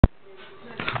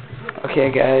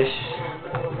Okay, guys.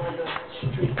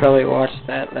 You probably watched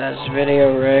that last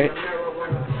video, right?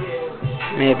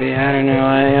 Maybe, I don't know.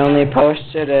 I only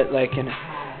posted it like an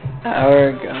hour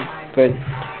ago. But,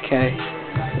 okay.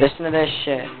 Listen to this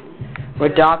shit. We're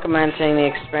documenting the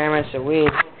experiments of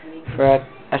weed for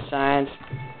a science.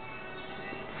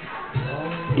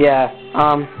 Yeah,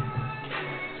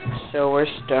 so we're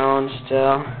stoned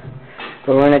still.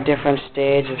 But we're in a different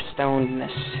stage of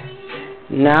stonedness.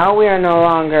 Now we are no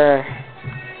longer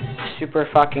super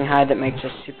fucking high that makes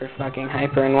us super fucking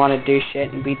hyper and want to do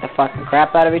shit and beat the fucking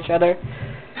crap out of each other.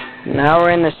 Now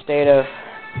we're in the state of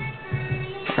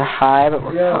we're high but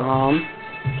we're calm.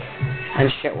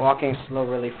 And shit walking slow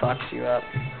really fucks you up.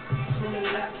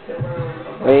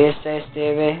 What do you say,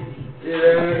 Stevie?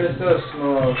 Dude, I'm just so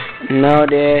slow. No,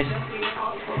 dude.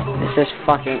 This is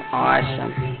fucking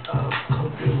awesome.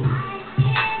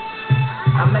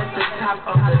 I'm at the top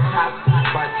of the top,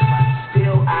 but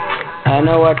still I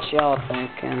know what y'all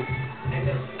thinking.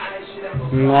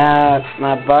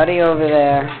 My buddy over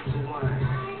there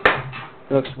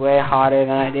looks way hotter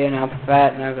than I do, and I'm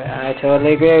fat, and I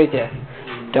totally agree with you.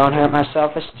 Don't hurt my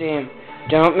self-esteem.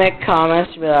 Don't make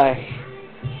comments to be like,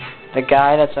 the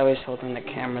guy that's always holding the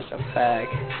camera's a fag.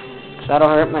 'Cause that'll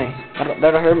hurt me.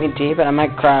 That'll hurt me deep, and I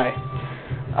might cry.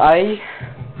 I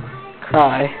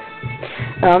cry.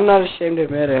 And I'm not ashamed to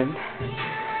admit it.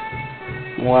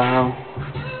 Wow.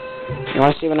 You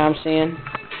want to see what I'm seeing?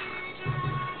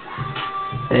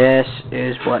 This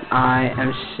is what I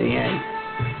am seeing.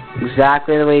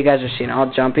 Exactly the way you guys are seeing, all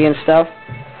jumpy and stuff.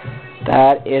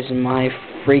 That is my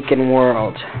freaking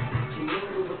world.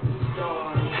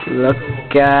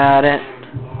 Look at it.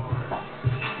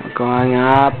 We're going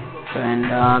up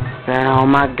and up and oh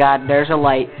my god, there's a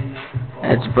light.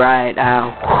 It's bright.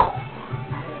 Ow.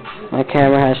 My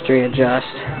camera has to readjust.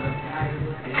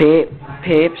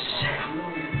 Peeps,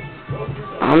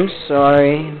 I'm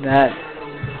sorry that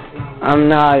I'm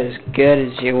not as good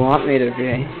as you want me to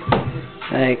be.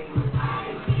 Like,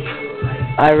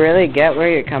 I really get where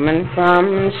you're coming from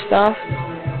and stuff,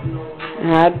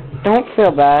 and I don't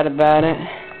feel bad about it.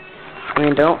 I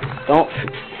mean, don't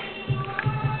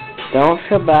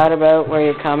feel bad about where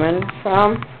you're coming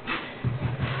from,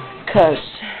 cause,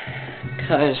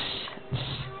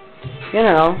 you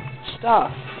know,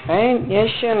 stuff, right? You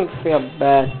shouldn't feel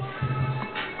bad.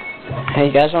 Hey,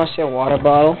 you guys want to see a water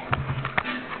bottle?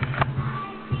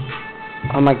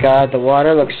 Oh my god, the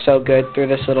water looks so good through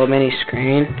this little mini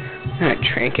screen. I'm gonna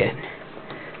drink it.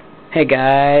 Hey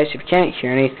guys, if you can't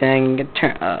hear anything, you can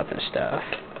turn it up and stuff.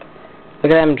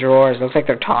 Look at them drawers, looks like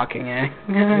they're talking, eh?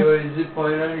 Yo, is it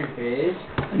pointed on your face?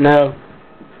 No.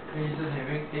 Are you still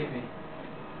hearing? Take me.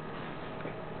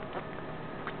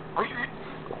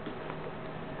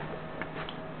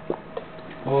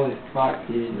 Holy fuck,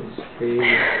 dude, this is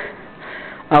crazy.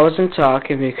 I wasn't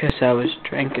talking because I was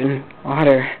drinking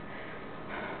water.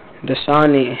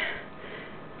 Dasani,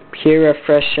 pure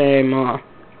refreshment,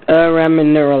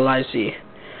 remineralize,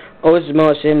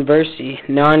 osmos inversi,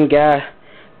 non-gasifia,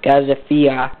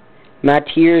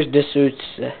 matières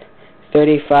dissoutes,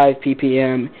 35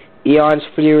 ppm, eons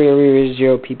fluoride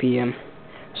 0 ppm,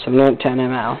 710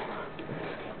 ml.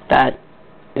 That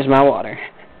is my water.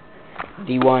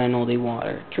 The one and only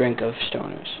water. Drink of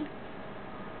stoners.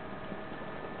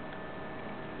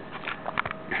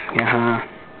 Yeah.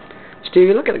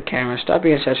 Stevie, look at the camera. Stop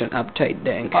being such an uptight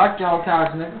dink. Fuck y'all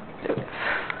cows, nigga.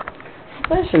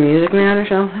 Play some music, man, or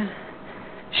something.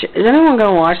 Is anyone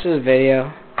gonna watch this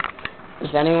video?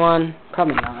 Is anyone?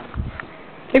 Probably not.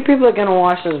 Think people are gonna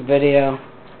watch this video?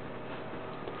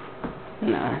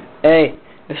 Nah. Hey,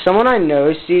 if someone I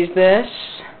know sees this,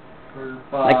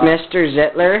 like Mr.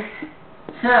 Zitler,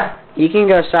 he can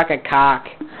go suck a cock,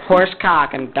 horse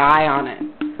cock, and die on it,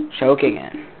 choking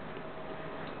it.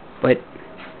 But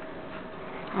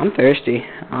I'm thirsty.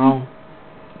 Oh.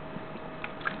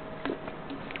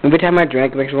 Every time I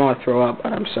drink, it makes me want to throw up,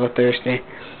 but I'm so thirsty.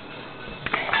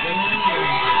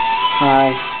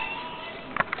 Hi.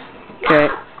 Okay.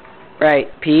 Right,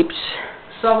 peeps.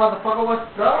 So, motherfucker,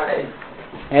 what's up?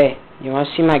 Hey, you want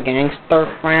to see my gangster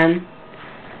friend?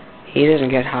 He doesn't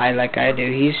get high like I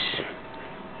do. He's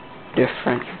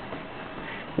different.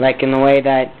 Like in the way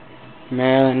that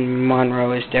Marilyn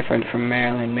Monroe is different from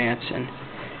Marilyn Manson.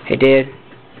 Hey, dude.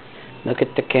 Look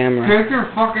at the camera. Take your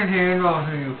fucking hand off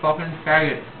me, you fucking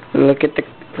faggot. Look at the...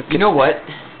 You know what?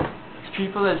 It's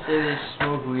people that say they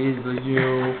smoke weed, but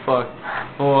you fuck.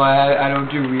 Oh, I don't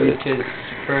do weed because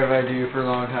forever I do for a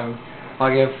long time. I'll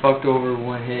get fucked over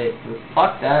one hit. But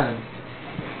fuck them.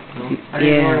 I don't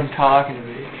even know what I'm talking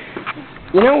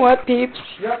about. You know what, peeps?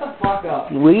 Shut the fuck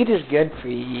up. Weed is good for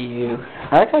you.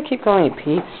 I like how I keep calling you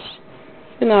peeps.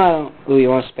 Even though I don't. Ooh, you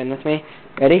want to spin with me?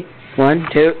 Ready? 1,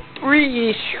 2,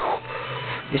 3.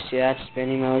 You see that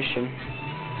spinning motion?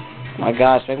 Oh my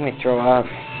gosh, making me throw up.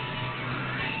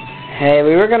 Hey,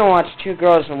 we were gonna watch Two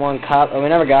Girls in One Cup, but we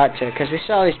never got to because we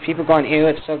saw these people going, ew,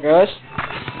 it's so gross.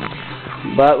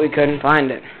 But we couldn't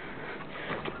find it.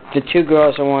 The Two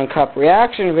Girls in One Cup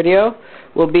reaction video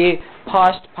will be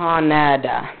postponed,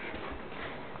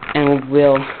 and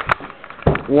we'll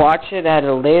watch it at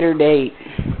a later date.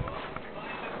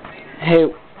 Hey,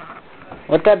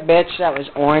 what that bitch that was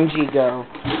orangey go?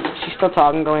 She's still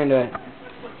talking, go into it.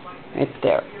 Right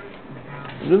there.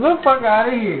 Get the fuck out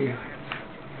of here.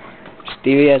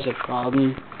 Stevie has a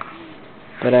problem,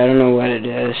 but I don't know what it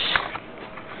is.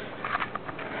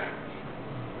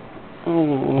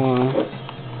 Oh.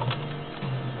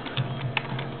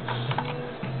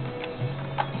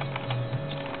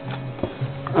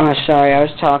 Oh, sorry, I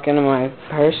was talking to my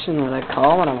person that I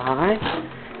call when I'm high.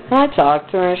 And I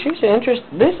talked to her, and she's interested.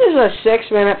 This is a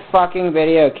 6-minute fucking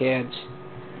video, kids.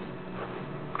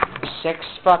 6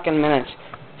 fucking minutes.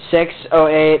 6,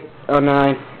 08,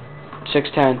 09,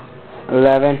 610,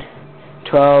 11,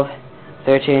 12,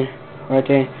 13,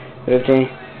 14, 15,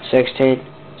 16,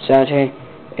 17,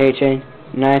 18,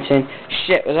 19.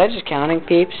 Shit, was I just counting,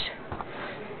 peeps?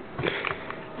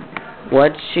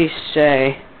 What'd she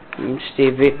say,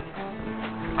 Stevie?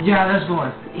 Yeah, that's the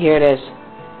one. Here it is.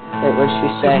 Wait, what'd she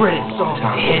say?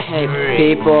 Hey,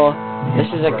 people, this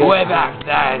is a good... Way back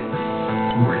then,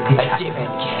 I didn't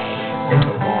care.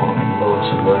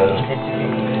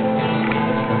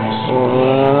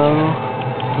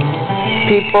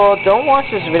 People, don't watch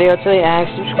this video till the end.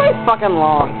 It's quite fucking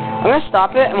long. I'm gonna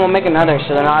stop it and we'll make another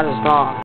so they're not as long.